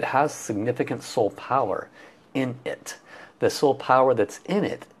 it has significant soul power in it. The soul power that's in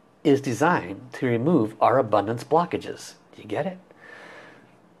it is designed to remove our abundance blockages. Do you get it?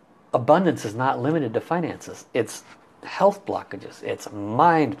 Abundance is not limited to finances. It's health blockages, it's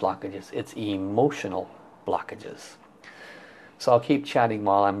mind blockages, it's emotional blockages. So I'll keep chatting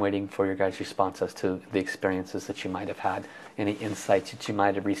while I'm waiting for your guys' responses to the experiences that you might have had, any insights that you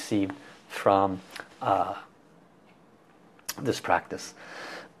might have received from this practice.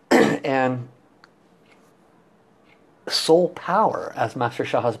 And soul power, as Master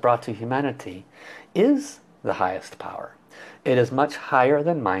Sha has brought to humanity, is the highest power. It is much higher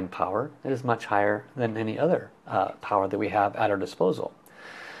than mind power. It is much higher than any other power that we have at our disposal.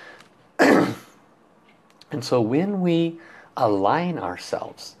 And so when we align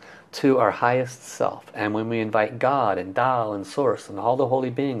ourselves to our highest self, and when we invite God and Tao and Source and all the holy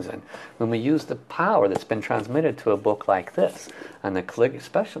beings, and when we use the power that's been transmitted to a book like this, and the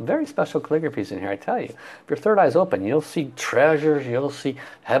very special calligraphies in here, I tell you, if your third eye's open, you'll see treasures, you'll see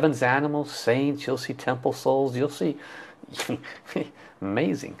heaven's animals, saints, you'll see temple souls, you'll see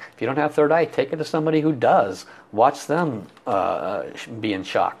amazing. If you don't have third eye, take it to somebody who does. Watch them be in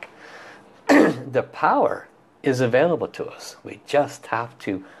shock. The power is available to us. We just have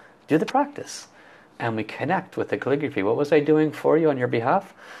to do the practice and we connect with the calligraphy. What was I doing for you on your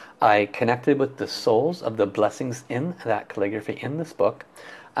behalf? I connected with the souls of the blessings in that calligraphy in this book,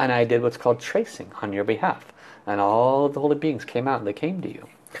 and I did what's called tracing on your behalf. And all of the holy beings came out and they came to you.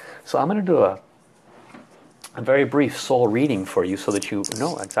 So I'm going to do a very brief soul reading for you so that you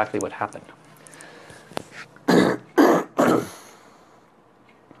know exactly what happened.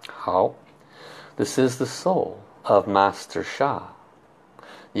 How? This is the soul of Master Sha.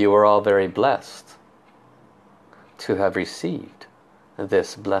 You are all very blessed to have received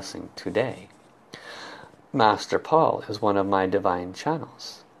this blessing today. Master Paul is one of my divine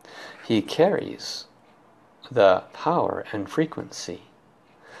channels. He carries the power and frequency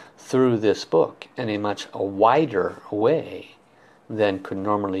through this book in a much wider way than could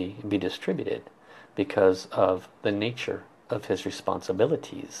normally be distributed because of the nature of his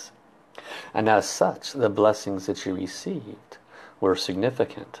responsibilities. And as such, the blessings that you received were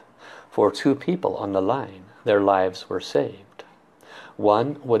significant. For 2 people on the line, their lives were saved.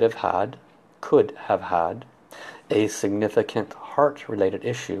 One could have had a significant heart-related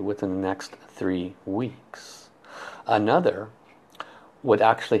issue within the next 3 weeks. Another would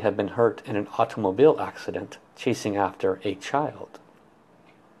actually have been hurt in an automobile accident chasing after a child.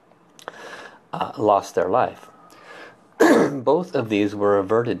 Lost their life. Both of these were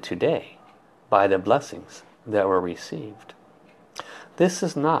averted today by the blessings that were received. This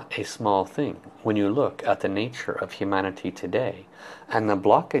is not a small thing when you look at the nature of humanity today and the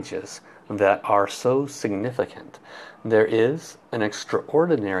blockages that are so significant. There is an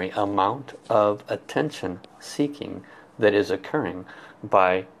extraordinary amount of attention seeking that is occurring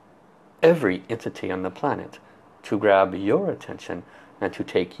by every entity on the planet to grab your attention and to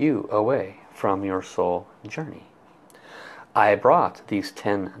take you away from your soul journey. I brought these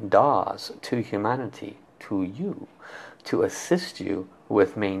 10 DAWs to humanity, to you, to assist you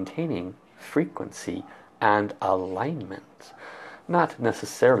with maintaining frequency and alignment. Not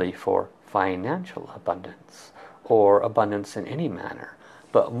necessarily for financial abundance or abundance in any manner,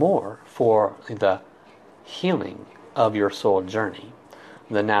 but more for the healing of your soul journey.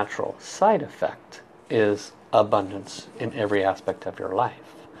 The natural side effect is abundance in every aspect of your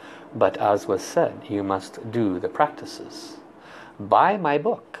life. But as was said, you must do the practices. Buy my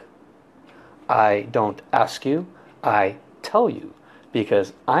book. I don't ask you, I tell you,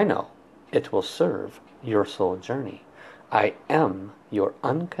 because I know it will serve your soul journey. I am your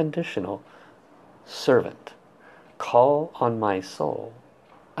unconditional servant. Call on my soul,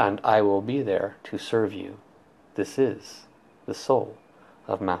 and I will be there to serve you. This is the soul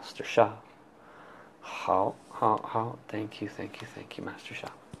of Master Sha. How? Thank you, Master Sha.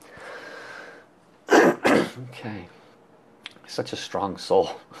 Okay. Such a strong soul.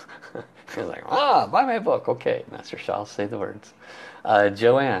 He's like, buy my book. Okay, Master Sha, I'll say the words.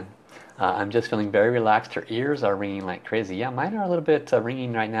 Joanne, I'm just feeling very relaxed. Her ears are ringing like crazy. Yeah, mine are a little bit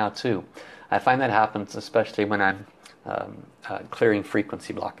ringing right now too. I find that happens especially when I'm clearing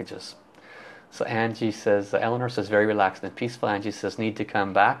frequency blockages. So Angie says, Eleanor says, very relaxed and peaceful. Angie says, need to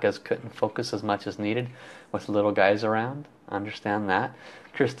come back as couldn't focus as much as needed with little guys around. Understand that.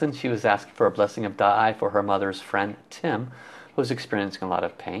 Kristen, she was asking for a blessing of Da'ai for her mother's friend Tim, who's experiencing a lot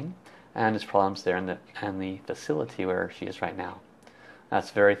of pain and his problems there in the facility where she is right now.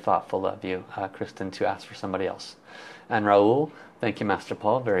 That's very thoughtful of you, Kristen, to ask for somebody else. And Raul, thank you, Master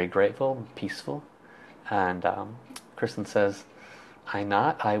Paul. Very grateful, peaceful. And Kristen says,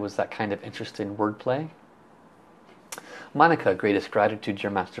 I was that kind of interested in wordplay. Monica, greatest gratitude, dear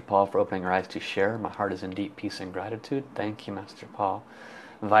Master Paul, for opening our eyes to share. My heart is in deep peace and gratitude. Thank you, Master Paul.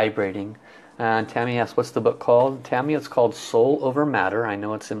 Vibrating. And Tammy asks, what's the book called? Tammy, it's called Soul Over Matter. I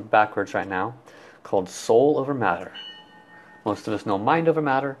know it's in backwards right now. Called Soul Over Matter. Most of us know Mind Over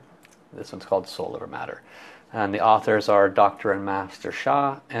Matter. This one's called Soul Over Matter. And the authors are Dr. and Master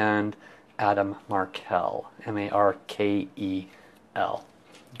Sha and Adam Markel. M-A-R-K-E-L.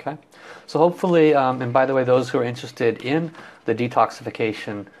 Okay, so hopefully, and by the way, those who are interested in the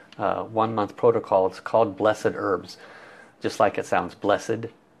detoxification 1-month protocol, it's called Blessed Herbs, just like it sounds, Blessed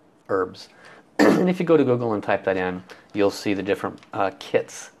Herbs. And if you go to Google and type that in, you'll see the different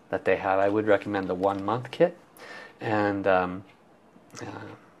kits that they have. I would recommend the 1-month kit, and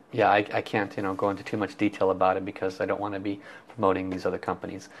yeah, I can't go into too much detail about it because I don't want to be promoting these other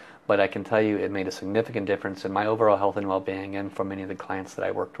companies. But I can tell you it made a significant difference in my overall health and well-being and for many of the clients that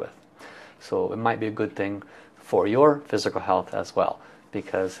I worked with. So it might be a good thing for your physical health as well,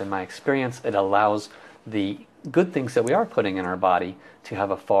 because in my experience it allows the good things that we are putting in our body to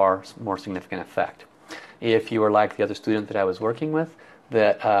have a far more significant effect. If you are like the other student that I was working with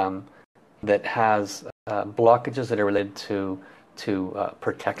that has blockages that are related to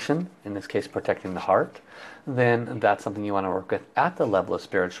protection, in this case protecting the heart, then that's something you want to work with at the level of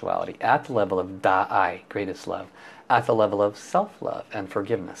spirituality, at the level of Da'ai, greatest love, at the level of self-love and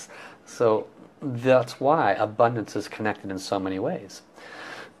forgiveness. So that's why abundance is connected in so many ways.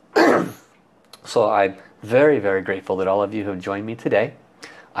 So I'm very, very grateful that all of you have joined me today.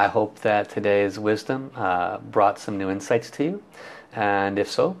 I hope that today's wisdom brought some new insights to you. And if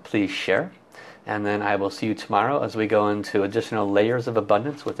so, please share. And then I will see you tomorrow as we go into additional layers of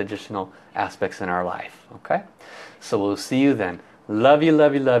abundance with additional aspects in our life. Okay? So we'll see you then. Love you,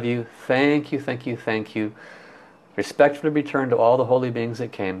 love you, love you. Thank you, thank you, thank you. Respectfully return to all the holy beings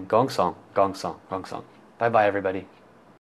that came. Gong Song, Gong Song, Gong Song. Bye-bye, everybody.